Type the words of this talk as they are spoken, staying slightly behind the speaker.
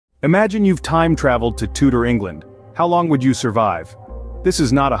Imagine you've time-traveled to Tudor England. How long would you survive? This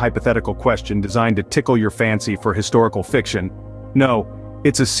is not a hypothetical question designed to tickle your fancy for historical fiction. No,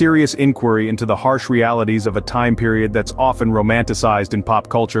 it's a serious inquiry into the harsh realities of a time period that's often romanticized in pop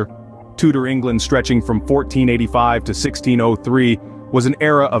culture. Tudor England, stretching from 1485 to 1603, was an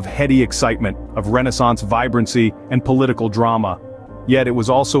era of heady excitement, of Renaissance vibrancy, and political drama. Yet it was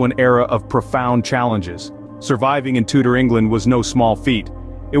also an era of profound challenges. Surviving in Tudor England was no small feat.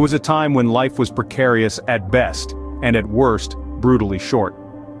 It was a time when life was precarious at best, and at worst, brutally short.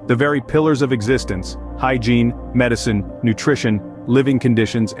 The very pillars of existence, hygiene, medicine, nutrition, living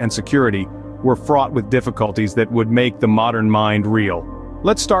conditions, and security, were fraught with difficulties that would make the modern mind reel.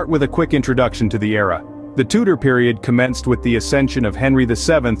 Let's start with a quick introduction to the era. The Tudor period commenced with the ascension of Henry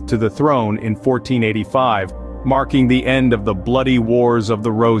VII to the throne in 1485, marking the end of the bloody Wars of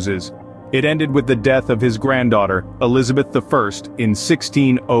the Roses. It ended with the death of his granddaughter, Elizabeth I, in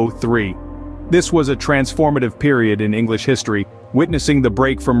 1603. This was a transformative period in English history, witnessing the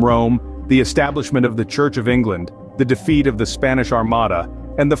break from Rome, the establishment of the Church of England, the defeat of the Spanish Armada,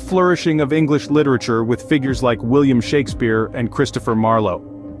 and the flourishing of English literature with figures like William Shakespeare and Christopher Marlowe.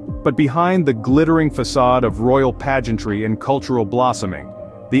 But behind the glittering facade of royal pageantry and cultural blossoming,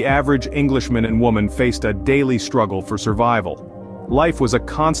 the average Englishman and woman faced a daily struggle for survival. Life was a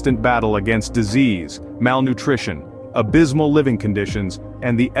constant battle against disease, malnutrition, abysmal living conditions,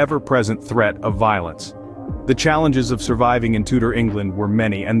 and the ever-present threat of violence. The challenges of surviving in Tudor England were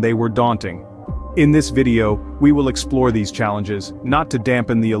many, and they were daunting. In this video, we will explore these challenges, not to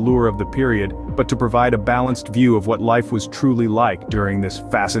dampen the allure of the period, but to provide a balanced view of what life was truly like during this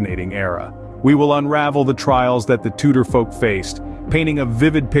fascinating era. We will unravel the trials that the Tudor folk faced, painting a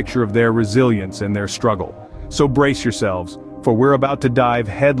vivid picture of their resilience and their struggle. So brace yourselves, for we're about to dive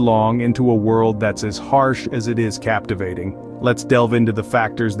headlong into a world that's as harsh as it is captivating. Let's delve into the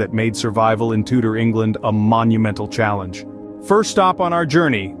factors that made survival in Tudor England a monumental challenge. First stop on our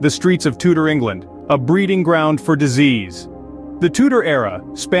journey, the streets of Tudor England, a breeding ground for disease. The Tudor era,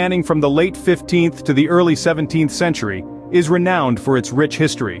 spanning from the late 15th to the early 17th century, is renowned for its rich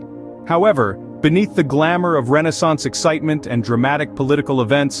history. However, beneath the glamour of Renaissance excitement and dramatic political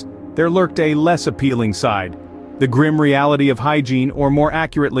events, there lurked a less appealing side. The grim reality of hygiene, or more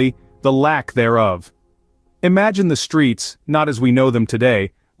accurately, the lack thereof. Imagine the streets, not as we know them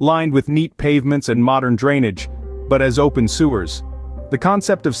today, lined with neat pavements and modern drainage, but as open sewers. The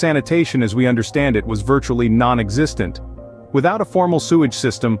concept of sanitation as we understand it was virtually non-existent. Without a formal sewage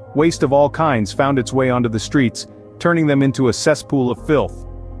system, waste of all kinds found its way onto the streets, turning them into a cesspool of filth.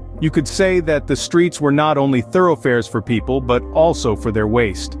 You could say that the streets were not only thoroughfares for people, but also for their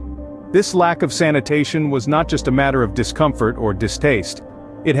waste. This lack of sanitation was not just a matter of discomfort or distaste.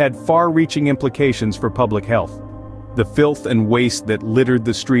 It had far-reaching implications for public health. The filth and waste that littered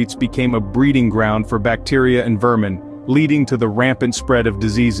the streets became a breeding ground for bacteria and vermin, leading to the rampant spread of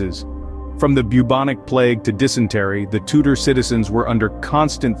diseases. From the bubonic plague to dysentery, the Tudor citizens were under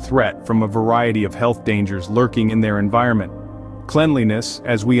constant threat from a variety of health dangers lurking in their environment. Cleanliness,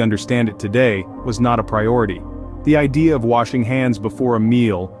 as we understand it today, was not a priority. The idea of washing hands before a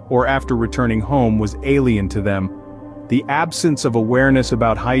meal or after returning home was alien to them. The absence of awareness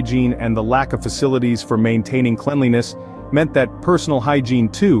about hygiene and the lack of facilities for maintaining cleanliness meant that personal hygiene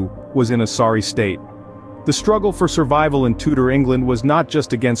too was in a sorry state. The struggle for survival in Tudor England was not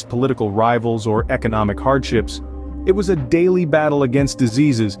just against political rivals or economic hardships. It was a daily battle against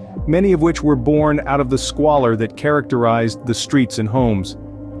diseases, many of which were born out of the squalor that characterized the streets and homes.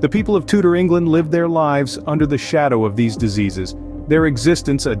 The people of Tudor England lived their lives under the shadow of these diseases, their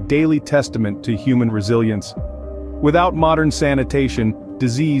existence a daily testament to human resilience. Without modern sanitation,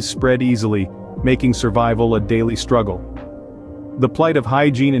 disease spread easily, making survival a daily struggle. The plight of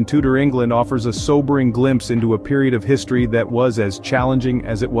hygiene in Tudor England offers a sobering glimpse into a period of history that was as challenging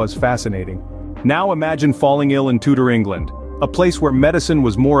as it was fascinating. Now imagine falling ill in Tudor England, a place where medicine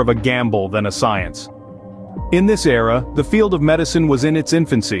was more of a gamble than a science. In this era, the field of medicine was in its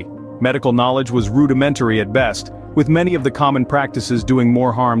infancy. Medical knowledge was rudimentary at best, with many of the common practices doing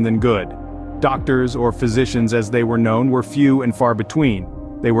more harm than good. Doctors, or physicians as they were known, were few and far between.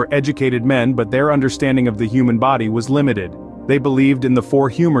 They were educated men, but their understanding of the human body was limited. They believed in the four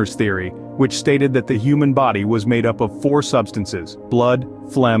humors theory, which stated that the human body was made up of four substances: blood,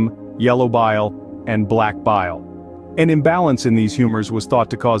 phlegm, yellow bile, and black bile. An imbalance in these humors was thought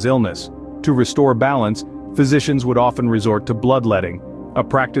to cause illness. To restore balance, physicians would often resort to bloodletting, a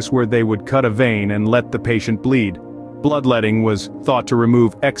practice where they would cut a vein and let the patient bleed. Bloodletting was thought to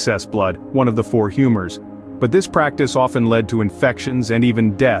remove excess blood, one of the four humors. But this practice often led to infections and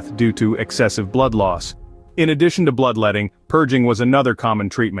even death due to excessive blood loss. In addition to bloodletting, purging was another common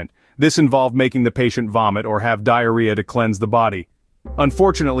treatment. This involved making the patient vomit or have diarrhea to cleanse the body.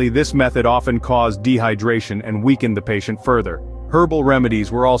 Unfortunately, this method often caused dehydration and weakened the patient further. Herbal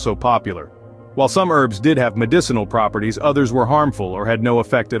remedies were also popular. While some herbs did have medicinal properties, others were harmful or had no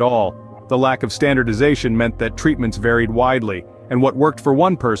effect at all. The lack of standardization meant that treatments varied widely, and what worked for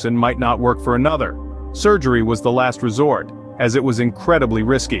one person might not work for another. Surgery was the last resort, as it was incredibly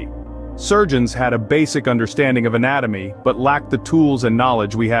risky. Surgeons had a basic understanding of anatomy, but lacked the tools and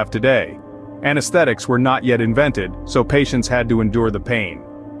knowledge we have today. Anesthetics were not yet invented, so patients had to endure the pain.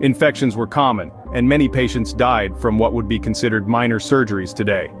 Infections were common, and many patients died from what would be considered minor surgeries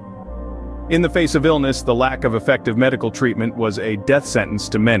today. In the face of illness, the lack of effective medical treatment was a death sentence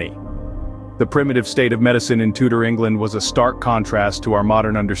to many. The primitive state of medicine in Tudor England was a stark contrast to our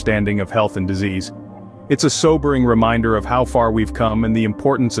modern understanding of health and disease. It's a sobering reminder of how far we've come and the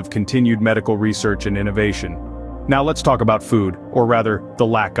importance of continued medical research and innovation. Now let's talk about food, or rather, the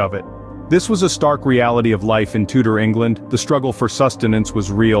lack of it. This was a stark reality of life in Tudor England. The struggle for sustenance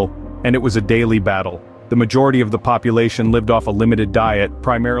was real, and it was a daily battle. The majority of the population lived off a limited diet,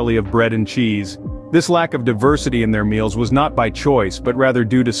 primarily of bread and cheese. This lack of diversity in their meals was not by choice, but rather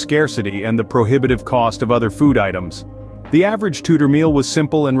due to scarcity and the prohibitive cost of other food items. The average Tudor meal was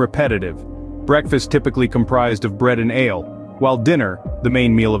simple and repetitive. Breakfast typically comprised of bread and ale, while dinner, the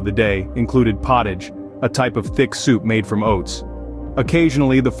main meal of the day, included pottage, a type of thick soup made from oats.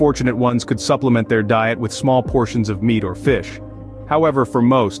 Occasionally, the fortunate ones could supplement their diet with small portions of meat or fish. However, for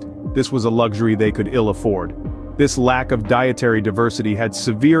most, this was a luxury they could ill afford. This lack of dietary diversity had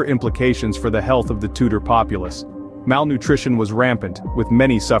severe implications for the health of the Tudor populace. Malnutrition was rampant, with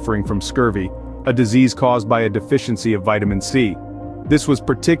many suffering from scurvy, a disease caused by a deficiency of vitamin C. This was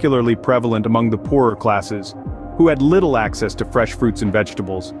particularly prevalent among the poorer classes, who had little access to fresh fruits and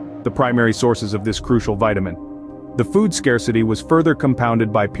vegetables, the primary sources of this crucial vitamin. The food scarcity was further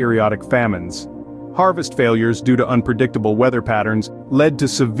compounded by periodic famines. Harvest failures due to unpredictable weather patterns led to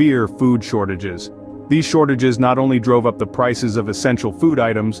severe food shortages. These shortages not only drove up the prices of essential food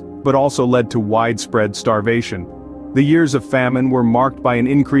items, but also led to widespread starvation. The years of famine were marked by an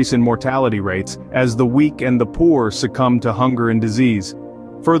increase in mortality rates, as the weak and the poor succumbed to hunger and disease.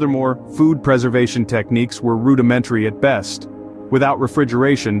 Furthermore, food preservation techniques were rudimentary at best. Without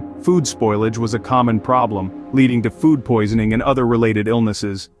refrigeration, food spoilage was a common problem, leading to food poisoning and other related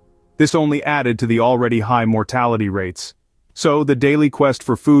illnesses. This only added to the already high mortality rates. So, the daily quest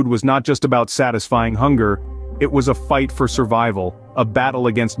for food was not just about satisfying hunger, it was a fight for survival, a battle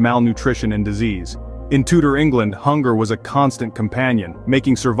against malnutrition and disease. In Tudor England, hunger was a constant companion,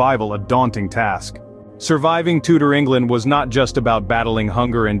 making survival a daunting task. Surviving Tudor England was not just about battling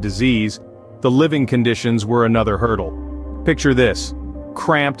hunger and disease, the living conditions were another hurdle. Picture this: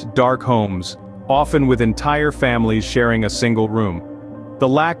 cramped, dark homes, often with entire families sharing a single room. The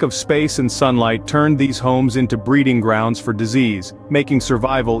lack of space and sunlight turned these homes into breeding grounds for disease, making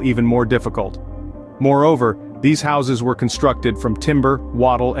survival even more difficult. Moreover, these houses were constructed from timber,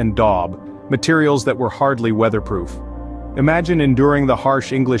 wattle, and daub, materials that were hardly weatherproof. Imagine enduring the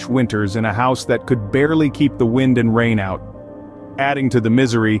harsh English winters in a house that could barely keep the wind and rain out. Adding to the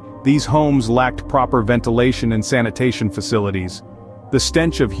misery, these homes lacked proper ventilation and sanitation facilities. The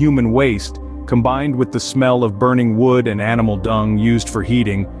stench of human waste, combined with the smell of burning wood and animal dung used for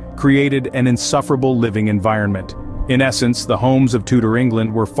heating, created an insufferable living environment. In essence, the homes of Tudor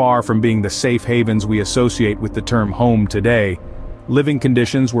England were far from being the safe havens we associate with the term home today. Living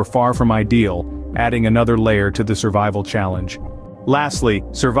conditions were far from ideal, adding another layer to the survival challenge. Lastly,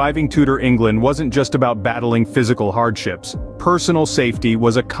 surviving Tudor England wasn't just about battling physical hardships. Personal safety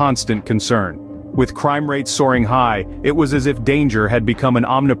was a constant concern. With crime rates soaring high, it was as if danger had become an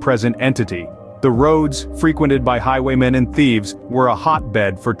omnipresent entity. The roads, frequented by highwaymen and thieves, were a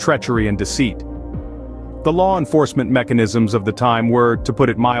hotbed for treachery and deceit. The law enforcement mechanisms of the time were, to put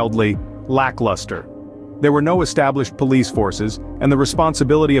it mildly, lackluster. There were no established police forces, and the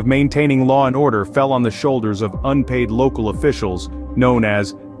responsibility of maintaining law and order fell on the shoulders of unpaid local officials, known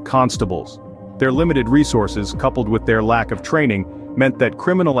as constables. Their limited resources, coupled with their lack of training, meant that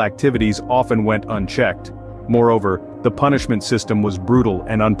criminal activities often went unchecked. Moreover, the punishment system was brutal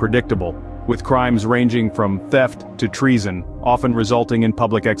and unpredictable, with crimes ranging from theft to treason, often resulting in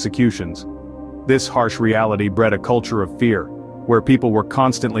public executions. This harsh reality bred a culture of fear, where people were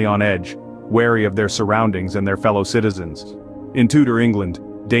constantly on edge, wary of their surroundings and their fellow citizens. In Tudor England,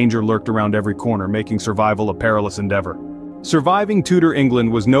 danger lurked around every corner, making survival a perilous endeavor. Surviving Tudor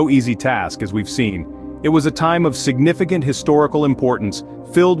England was no easy task, as we've seen. It was a time of significant historical importance,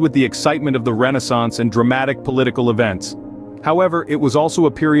 filled with the excitement of the Renaissance and dramatic political events. However, it was also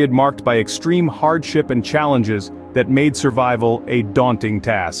a period marked by extreme hardship and challenges that made survival a daunting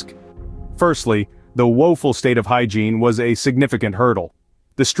task. Firstly, the woeful state of hygiene was a significant hurdle.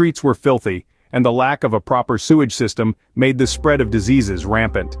 The streets were filthy, and the lack of a proper sewage system made the spread of diseases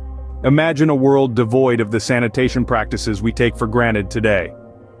rampant. Imagine a world devoid of the sanitation practices we take for granted today.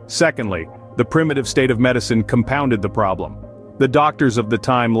 Secondly, the primitive state of medicine compounded the problem. The doctors of the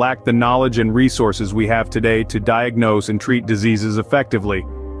time lacked the knowledge and resources we have today to diagnose and treat diseases effectively.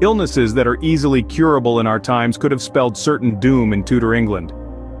 Illnesses that are easily curable in our times could have spelled certain doom in Tudor England.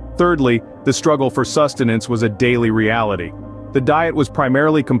 Thirdly, the struggle for sustenance was a daily reality. The diet was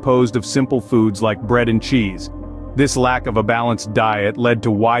primarily composed of simple foods like bread and cheese. This lack of a balanced diet led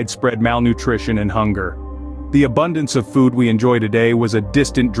to widespread malnutrition and hunger. The abundance of food we enjoy today was a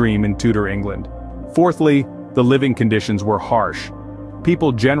distant dream in Tudor England. Fourthly, the living conditions were harsh.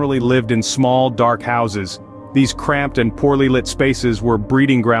 People generally lived in small, dark houses. These cramped and poorly lit spaces were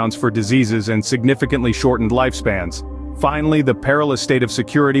breeding grounds for diseases and significantly shortened lifespans. Finally, the perilous state of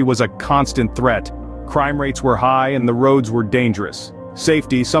security was a constant threat. Crime rates were high and the roads were dangerous.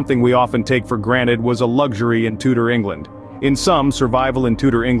 Safety, something we often take for granted, was a luxury in Tudor England. In sum, survival in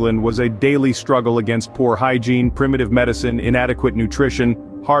Tudor England was a daily struggle against poor hygiene, primitive medicine, inadequate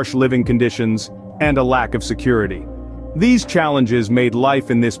nutrition, harsh living conditions, and a lack of security. These challenges made life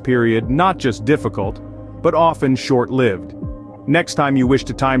in this period not just difficult, but often short-lived. Next time you wish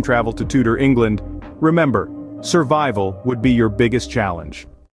to time travel to Tudor England, remember, survival would be your biggest challenge.